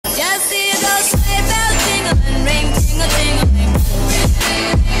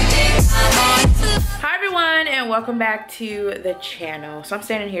Hi everyone, and welcome back to the channel. So I'm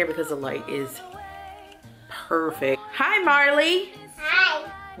standing here because the light is perfect. Hi Marley.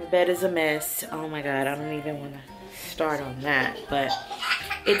 Hi. My bed is a mess. Oh my god, I don't even want to start on that. But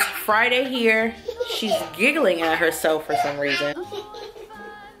it's Friday here. She's giggling at herself for some reason.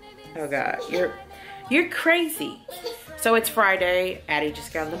 Oh god, you're crazy. So it's Friday. Addie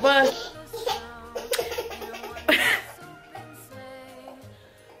just got on the bus.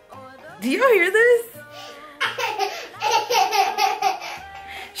 Do y'all hear this?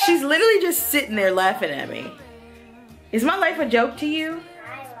 She's literally just sitting there laughing at me. Is my life a joke to you?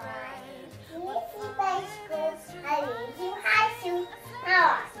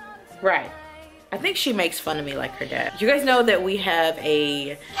 Right. I think she makes fun of me like her dad. You guys know that we have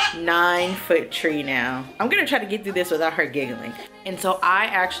a 9-foot tree now. I'm gonna try to get through this without her giggling. And so I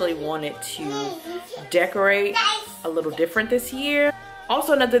actually wanted to decorate a little different this year.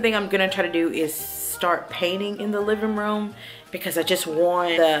 Also, another thing I'm gonna try to do is start painting in the living room because I just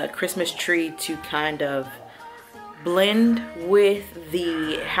want the Christmas tree to kind of blend with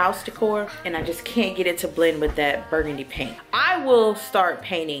the house decor, and I just can't get it to blend with that burgundy paint. I will start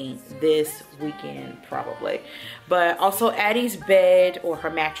painting this weekend probably, but also Addie's bed or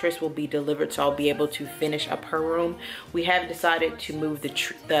her mattress will be delivered, so I'll be able to finish up her room. We have decided to move the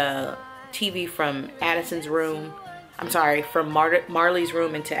TV from Addison's room, I'm sorry, from Marley's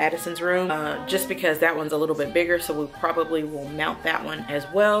room into Addison's room, just because that one's a little bit bigger, so we probably will mount that one as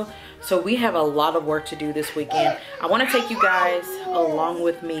well. So we have a lot of work to do this weekend. I want to take you guys along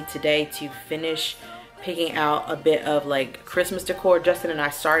with me today to finish picking out a bit of like Christmas decor. Justin and I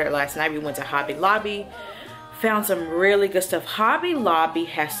started last night. We went to Hobby Lobby, found some really good stuff. Hobby Lobby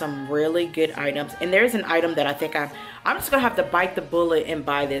has some really good items, and there's an item that I think I'm just gonna have to bite the bullet and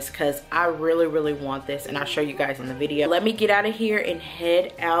buy this because I really want this, and I'll show you guys in the video. Let me get out of here and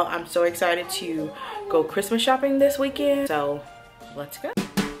head out. I'm so excited to go Christmas shopping this weekend, so let's go.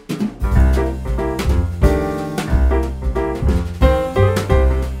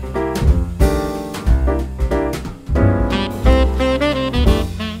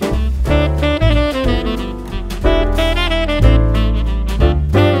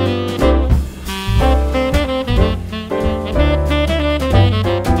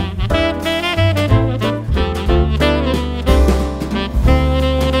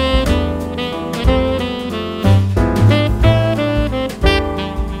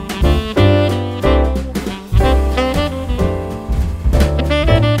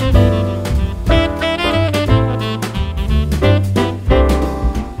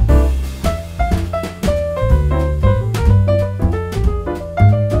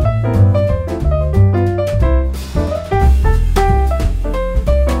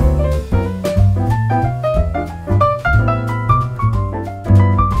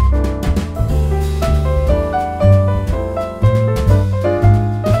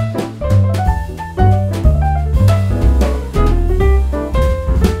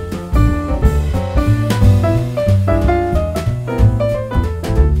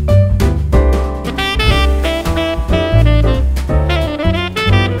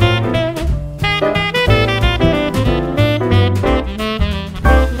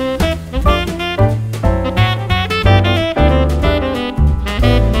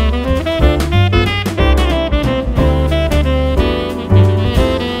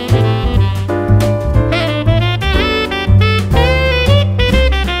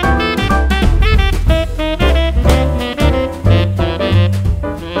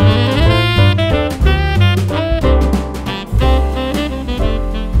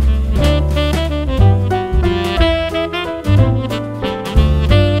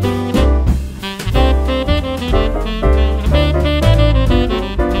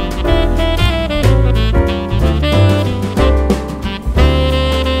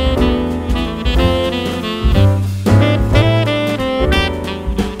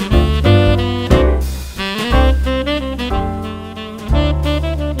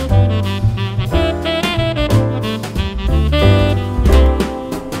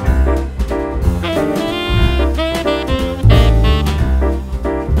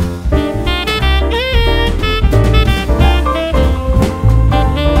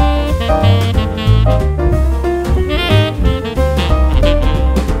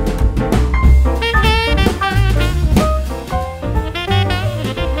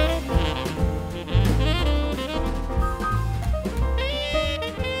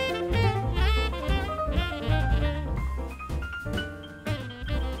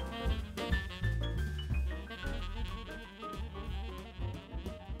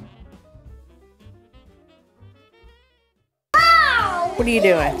 What are you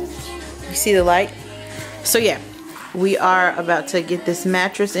doing? You see the light? So yeah, we are about to get this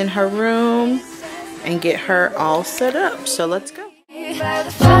mattress in her room and get her all set up. So let's go. By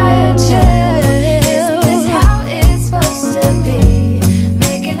the fire chill, isn't this how it's supposed to be?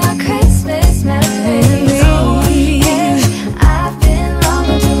 Making our Christmas memories. Oh, yeah. I've been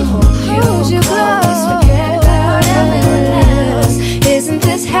longing to hold you close, forget about everyone else. Isn't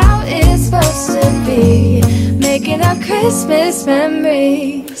this how it's supposed to be? Making our Christmas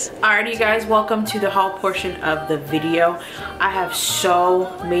memories. Alright, you guys, welcome to the haul portion of the video. I have so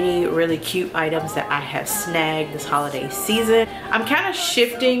many really cute items that I have snagged this holiday season. I'm kind of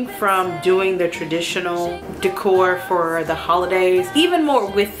shifting from doing the traditional decor for the holidays, even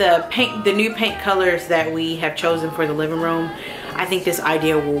more with the new paint colors that we have chosen for the living room. I think this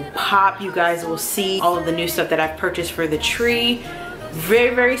idea will pop. You guys will see all of the new stuff that I've purchased for the tree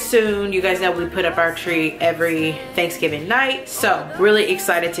very soon. You guys know we put up our tree every Thanksgiving night, so really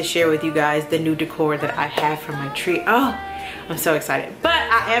excited to share with you guys the new decor that I have for my tree. Oh, I'm so excited. But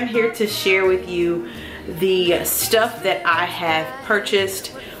I am here to share with you the stuff that I have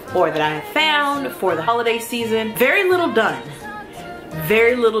purchased or that I have found for the holiday season. Very little done,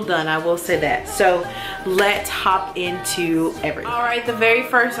 I will say that. So let's hop into everything. All right, the very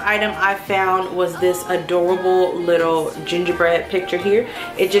first item I found was this adorable little gingerbread picture here.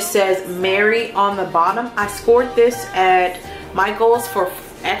 It just says Merry on the bottom. I scored this at Michael's for,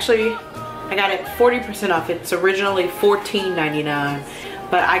 actually I got it 40% off. It's originally $14.99,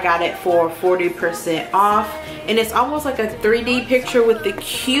 but I got it for 40% off. And it's almost like a 3D picture with the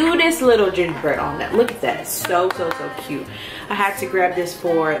cutest little gingerbread on that. Look at that, so cute. I had to grab this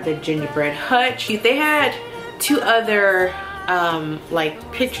for the gingerbread hutch. They had two other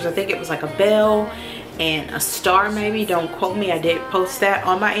like pictures. I think it was like a bell and a star maybe, don't quote me. I did post that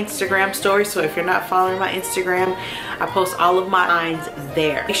on my Instagram story, so if you're not following my Instagram, I post all of my finds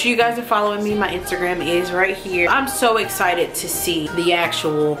there. Make sure you guys are following me. My Instagram is right here. I'm so excited to see the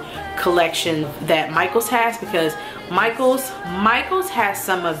actual collection that Michael's has, because Michael's has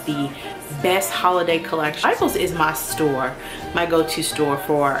some of the best holiday collection. Michael's is my store, my go-to store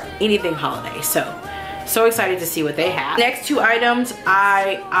for anything holiday. So excited to see what they have. Next two items,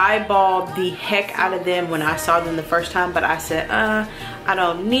 I eyeballed the heck out of them when I saw them the first time, but I said, I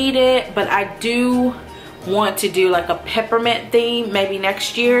don't need it, but I do want to do like a peppermint theme maybe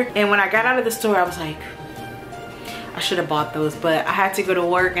next year. And when I got out of the store, I was like, I should have bought those, but I had to go to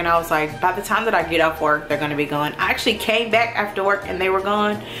work, and I was like, by the time that I get off work, they're gonna be gone. I actually came back after work and they were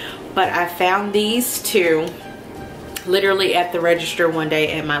gone, but I found these two literally at the register one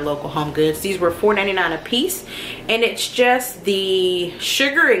day at my local Home Goods. These were $4.99 a piece, and it's just the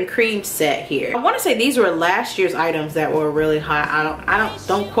sugar and cream set here. I want to say these were last year's items that were really hot.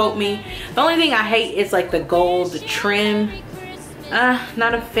 Don't quote me. The only thing I hate is like the gold trim.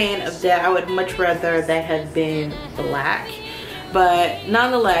 Not a fan of that. I would much rather that had been black, but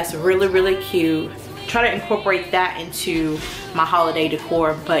nonetheless really cute. Try to incorporate that into my holiday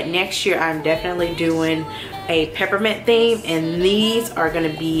decor, but next year I'm definitely doing a peppermint theme, and these are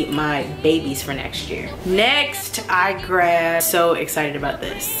gonna be my babies for next year. Next, I grabbed, so excited about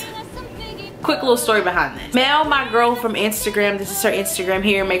this. Quick little story behind this. Mel, my girl from Instagram, this is her Instagram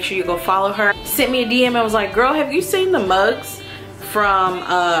here, make sure you go follow her, sent me a DM and was like, girl, have you seen the mugs from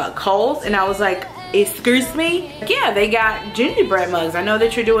Kohl's? And I was like, excuse me? Yeah, they got gingerbread mugs. I know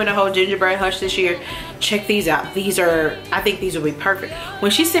that you're doing a whole gingerbread hush this year. Check these out. These are, I think these will be perfect. When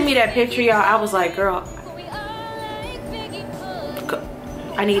she sent me that picture, y'all, I was like, girl,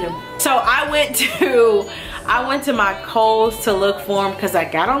 I need them. So I went to my Kohl's to look for them, because I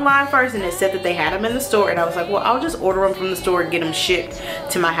got online first and it said that they had them in the store, and I was like, well, I'll just order them from the store and get them shipped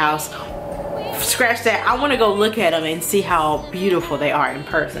to my house. Scratch that. I want to go look at them and see how beautiful they are in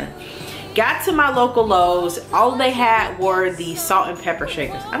person. Got to my local Lowe's. All they had were the salt and pepper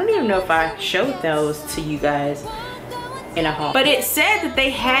shakers. I don't even know if I showed those to you guys in a haul, but it said that they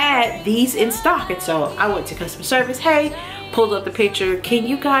had these in stock, and so I went to customer service. Hey, pulled up the picture. Can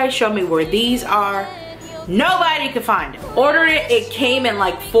you guys show me where these are? Nobody could find it. Ordered it. It came in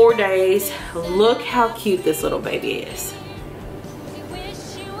like 4 days. Look how cute this little baby is.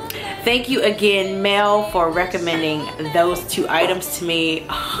 Thank you again, Mel, for recommending those two items to me.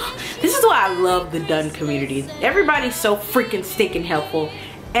 Oh, this is why I love the Dunn community. Everybody's so freaking stinking helpful,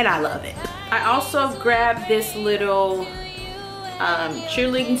 and I love it. I also grabbed this little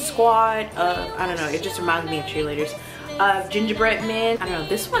cheerleading squad of, I don't know, it just reminds me of cheerleaders, of gingerbread men. I don't know,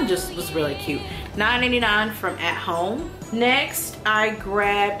 this one just was really cute. $9.99 from At Home. Next, I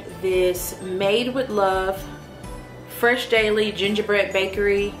grabbed this Made with Love Fresh Daily Gingerbread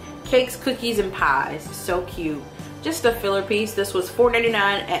Bakery Cakes, Cookies, and Pies. So cute. just a filler piece. This was $4.99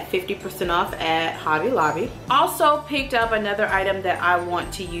 at 50% off at Hobby Lobby. Also picked up another item that I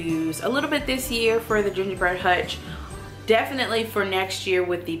want to use a little bit this year for the gingerbread hutch. Definitely for next year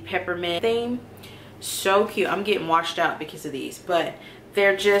with the peppermint theme. So cute. I'm getting washed out because of these, but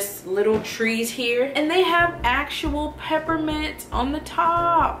they're just little trees here and they have actual peppermint on the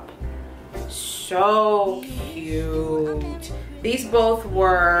top. So cute. These both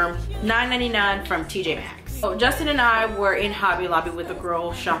were $9.99 from TJ Maxx. So Justin and I were in Hobby Lobby with the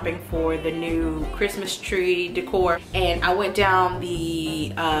girls shopping for the new Christmas tree decor, and I went down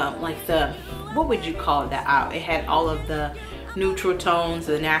the like the, what would you call that aisle? It had all of the neutral tones,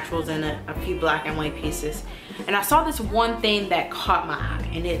 the naturals, and a few black and white pieces. And I saw this one thing that caught my eye,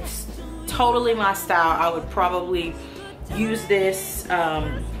 and it's totally my style. I would probably use this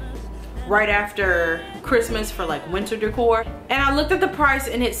right after Christmas for like winter decor. And I looked at the price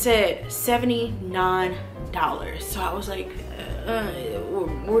and it said $79. So I was like,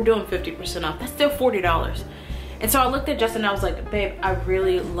 we're doing 50% off. That's still $40. And so I looked at Justin and I was like, babe, I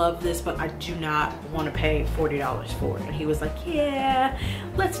really love this, but I do not want to pay $40 for it. And he was like, yeah,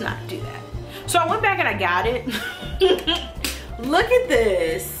 let's not do that. So I went back and I got it. Look at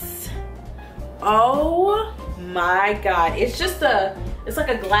this. Oh my God. It's just it's like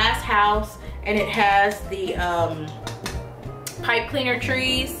a glass house, and it has the pipe cleaner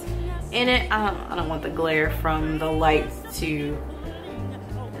trees in it. I don't want the glare from the lights to,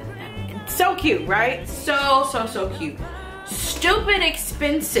 so cute, right? So cute. Stupid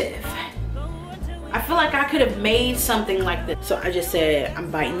expensive. I feel like I could have made something like this. So I just said,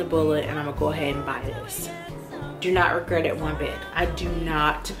 I'm biting the bullet and I'm gonna go ahead and buy this. Do not regret it one bit. I do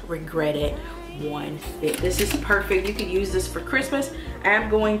not regret it one bit. This is perfect. You could use this for Christmas. I am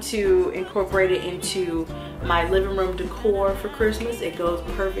going to incorporate it into my living room decor for Christmas. It goes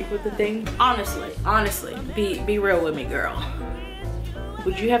perfect with the thing. Honestly, be real with me, girl.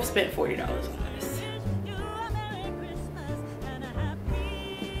 Would you have spent $40 on this?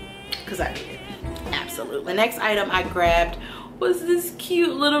 Because I did. Absolutely. The next item I grabbed was this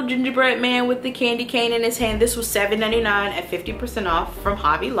cute little gingerbread man with the candy cane in his hand. This was $7.99 at 50% off from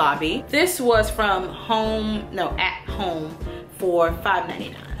Hobby Lobby. This was from At Home for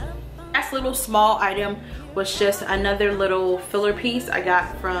 $5.99. Last little small item was just another little filler piece I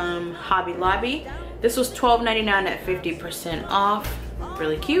got from Hobby Lobby. This was $12.99 at 50% off.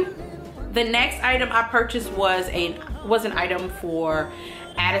 Really cute. The next item I purchased was an item for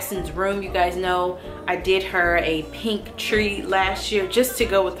Addison's room. You guys know I did her a pink tree last year just to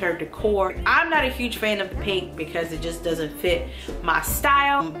go with her decor. I'm not a huge fan of the pink because it just doesn't fit my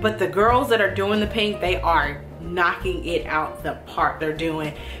style, but the girls that are doing the pink, they are knocking it out the park. They're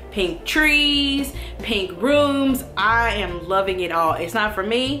doing pink trees, pink rooms. I am loving it all. It's not for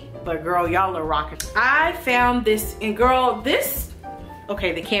me, but girl, y'all are rocking. I found this, and girl, this,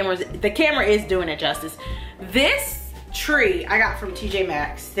 okay, the camera is doing it justice. This tree I got from TJ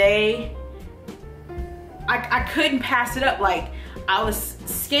Maxx. I couldn't pass it up. Like, I was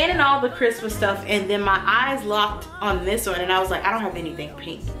scanning all the Christmas stuff and then my eyes locked on this one and I was like, I don't have anything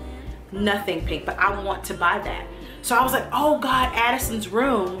pink, nothing pink, but I want to buy that. So I was like, oh God, Addison's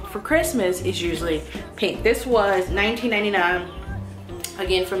room for Christmas is usually pink. This was $19.99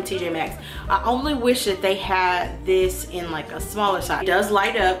 again from TJ Maxx. I only wish that they had this in like a smaller size. It does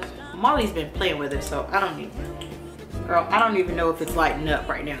light up. Molly's been playing with it, so I don't even know if it's lighting up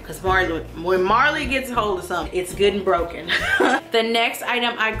right now, because when Marley gets a hold of something, it's good and broken. The next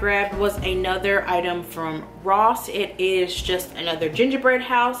item I grabbed was another item from Ross. It is just another gingerbread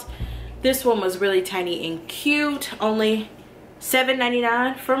house. This one was really tiny and cute, only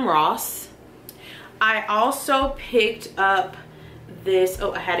 $7.99 from Ross. I also picked up this,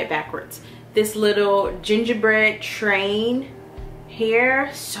 oh, I had it backwards, this little gingerbread train here.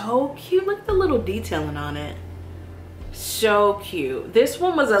 So cute. Look at the little detailing on it. So cute. This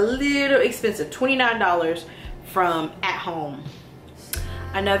one was a little expensive, $29 from At Home.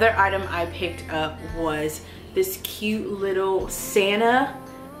 Another item I picked up was this cute little Santa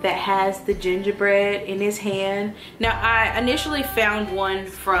that has the gingerbread in his hand. Now, I initially found one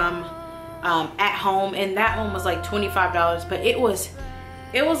from At Home, and that one was like $25, but it was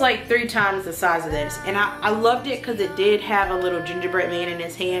like 3 times the size of this. And I loved it because it did have a little gingerbread man in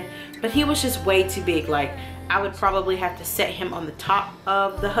his hand, but he was just way too big. Like, I would probably have to set him on the top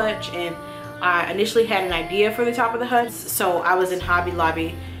of the hutch, and I initially had an idea for the top of the hutch, so I was in Hobby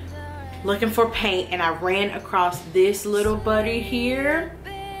Lobby looking for paint, and I ran across this little buddy here.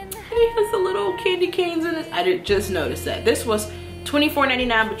 He has the little candy canes in it. I did just notice that. This was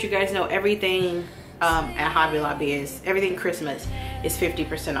 $24.99, but you guys know everything at Hobby Lobby is, everything Christmas is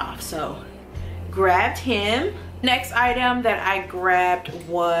 50% off. So grabbed him. Next item that I grabbed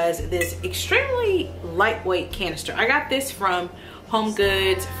was this extremely lightweight canister. I got this from Home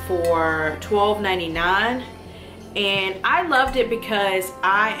Goods for $12.99, and I loved it because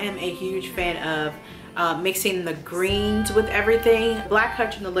I am a huge fan of mixing the greens with everything. Black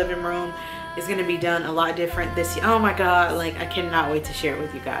Hutch in the living room is going to be done a lot different this year. Oh my god, like I cannot wait to share it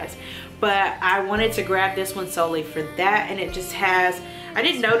with you guys. But I wanted to grab this one solely for that, and it just has, I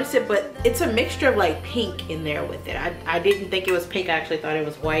didn't notice it, but it's a mixture of like pink in there with it. I didn't think it was pink, I actually thought it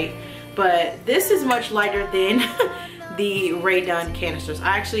was white. But this is much lighter than the Rae Dunn canisters.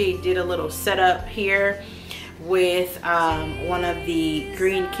 I actually did a little setup here with one of the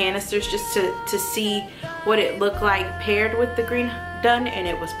green canisters just to see what it looked like paired with the green Dunn, and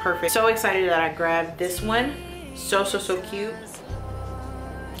it was perfect. So excited that I grabbed this one. So cute.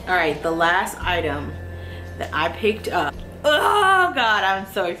 All right, the last item that I picked up. Oh god, I'm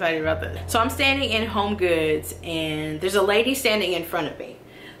so excited about this. So I'm standing in Home Goods and there's a lady standing in front of me.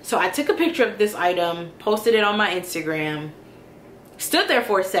 So I took a picture of this item, posted it on my Instagram, stood there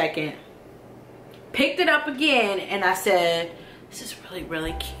for a second, picked it up again, and I said, this is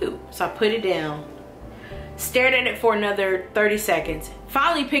really cute. So I put it down, stared at it for another 30 seconds,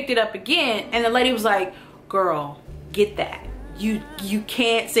 finally picked it up again, and the lady was like, girl, get that. You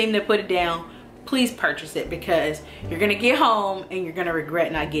can't seem to put it down. Please purchase it because you're gonna get home and you're gonna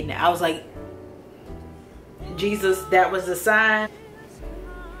regret not getting it. I was like, Jesus, that was a sign.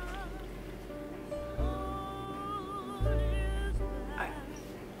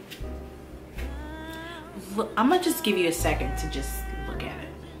 Look, I'm gonna just give you a second to just look at it.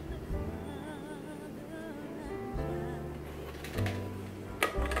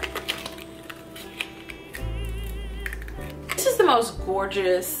 This is the most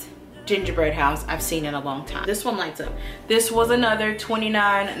gorgeous gingerbread house I've seen in a long time. This one lights up. This was another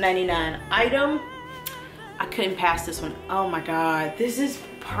 $29.99 item. I couldn't pass this one. Oh my god, this is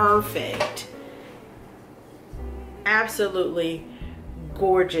perfect. Absolutely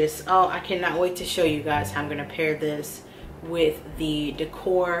gorgeous. Oh, I cannot wait to show you guys how I'm gonna pair this with the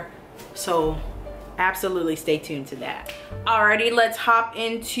decor. So absolutely stay tuned to that. Alrighty, let's hop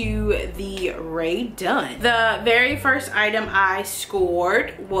into the Rae Dunn. The very first item I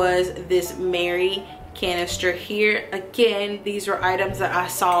scored was this Mary canister here. Again, these were items that I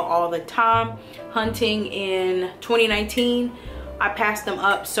saw all the time hunting in 2019. I passed them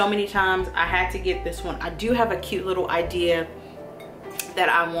up so many times. I had to get this one. I do have a cute little idea that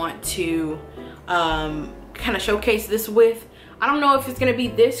I want to kind of showcase this with. I don't know if it's gonna be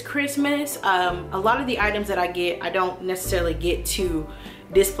this Christmas. A lot of the items that I get, I don't necessarily get to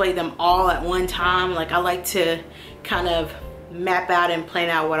display them all at one time. Like I like to kind of map out and plan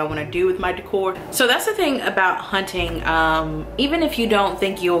out what I wanna do with my decor. So that's the thing about hunting. Even if you don't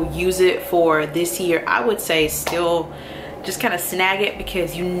think you'll use it for this year, I would say still just kind of snag it,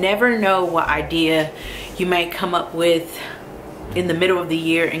 because you never know what idea you might come up with in the middle of the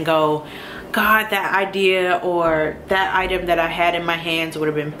year and go, God, that idea or that item that I had in my hands would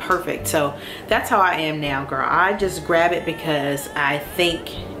have been perfect. So that's how I am now, girl. I just grab it because I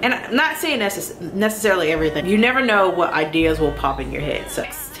think, and I'm not saying necessarily everything. You never know what ideas will pop in your head. So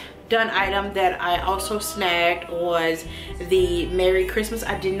next done item that I also snagged was the Merry Christmas.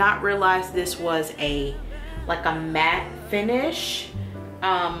 I did not realize this was like a matte finish,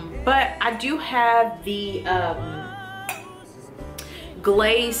 but I do have the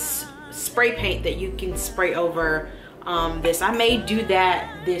glaze spray paint that you can spray over this. I may do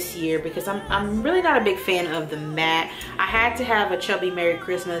that this year because I'm really not a big fan of the matte. I had to have a chubby Merry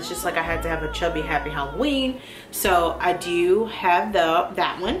Christmas just like I had to have a chubby Happy Halloween, so I do have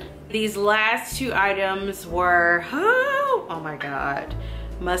that one. These last two items were oh my god,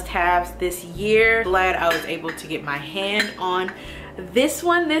 must-haves this year. Glad I was able to get my hand on this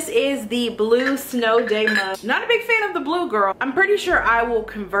one. This is the blue snow day mug. Not a big fan of the blue, girl. I'm pretty sure I will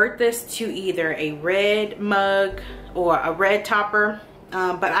convert this to either a red mug or a red topper,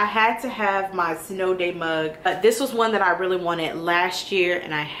 but I had to have my snow day mug. This was one that I really wanted last year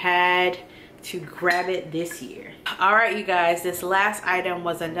and I had to grab it this year. All right, you guys, this last item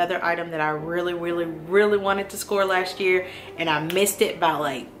was another item that I really wanted to score last year, and I missed it by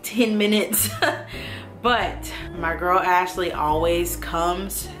like 10 minutes. But my girl Ashley always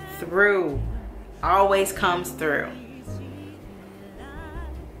comes through. Always comes through.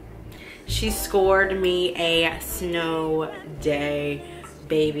 She scored me a snow day,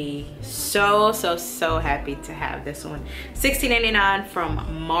 baby. So happy to have this one. $16.99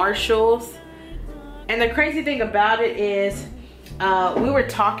 from Marshall's. And the crazy thing about it is, we were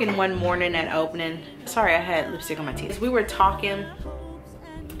talking one morning at opening. Sorry, I had lipstick on my teeth. We were talking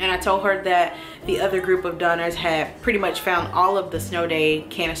And I told her that the other group of donors had pretty much found all of the snow day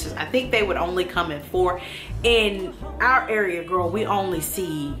canisters. I think they would only come in 4. In our area, girl, we only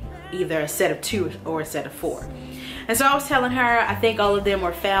see either a set of 2 or a set of 4. And so I was telling her, I think all of them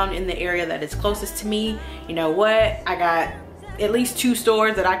were found in the area that is closest to me. You know what? I got at least 2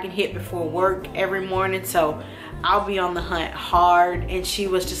 stores that I can hit before work every morning, so I'll be on the hunt hard. And she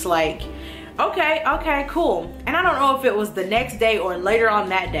was just like, okay, cool. And I don't know if it was the next day or later on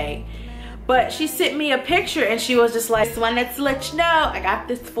that day, but she sent me a picture and she was just like, just wanted to let you know I got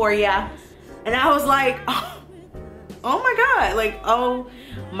this for ya. And I was like, oh my God, like, oh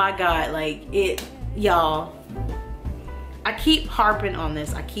my God, like it, y'all. I keep harping on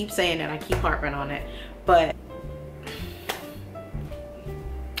this. I keep saying it. I keep harping on it. But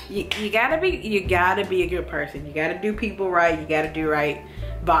you gotta be a good person. You gotta do people right. You gotta do right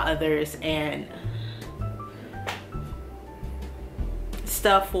by others, and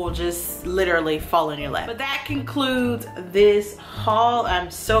stuff will just literally fall in your lap. But that concludes this haul.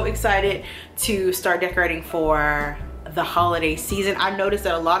 I'm so excited to start decorating for the holiday season. I've noticed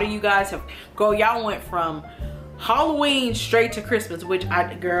that a lot of you guys have, y'all went from Halloween straight to Christmas, which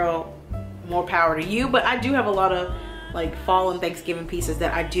girl, more power to you. But I do have a lot of like fall and Thanksgiving pieces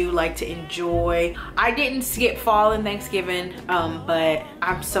that I do like to enjoy. I didn't skip fall and Thanksgiving, but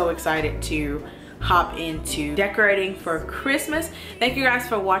I'm so excited to hop into decorating for Christmas. Thank you guys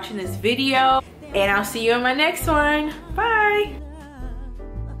for watching this video, and I'll see you in my next one. Bye.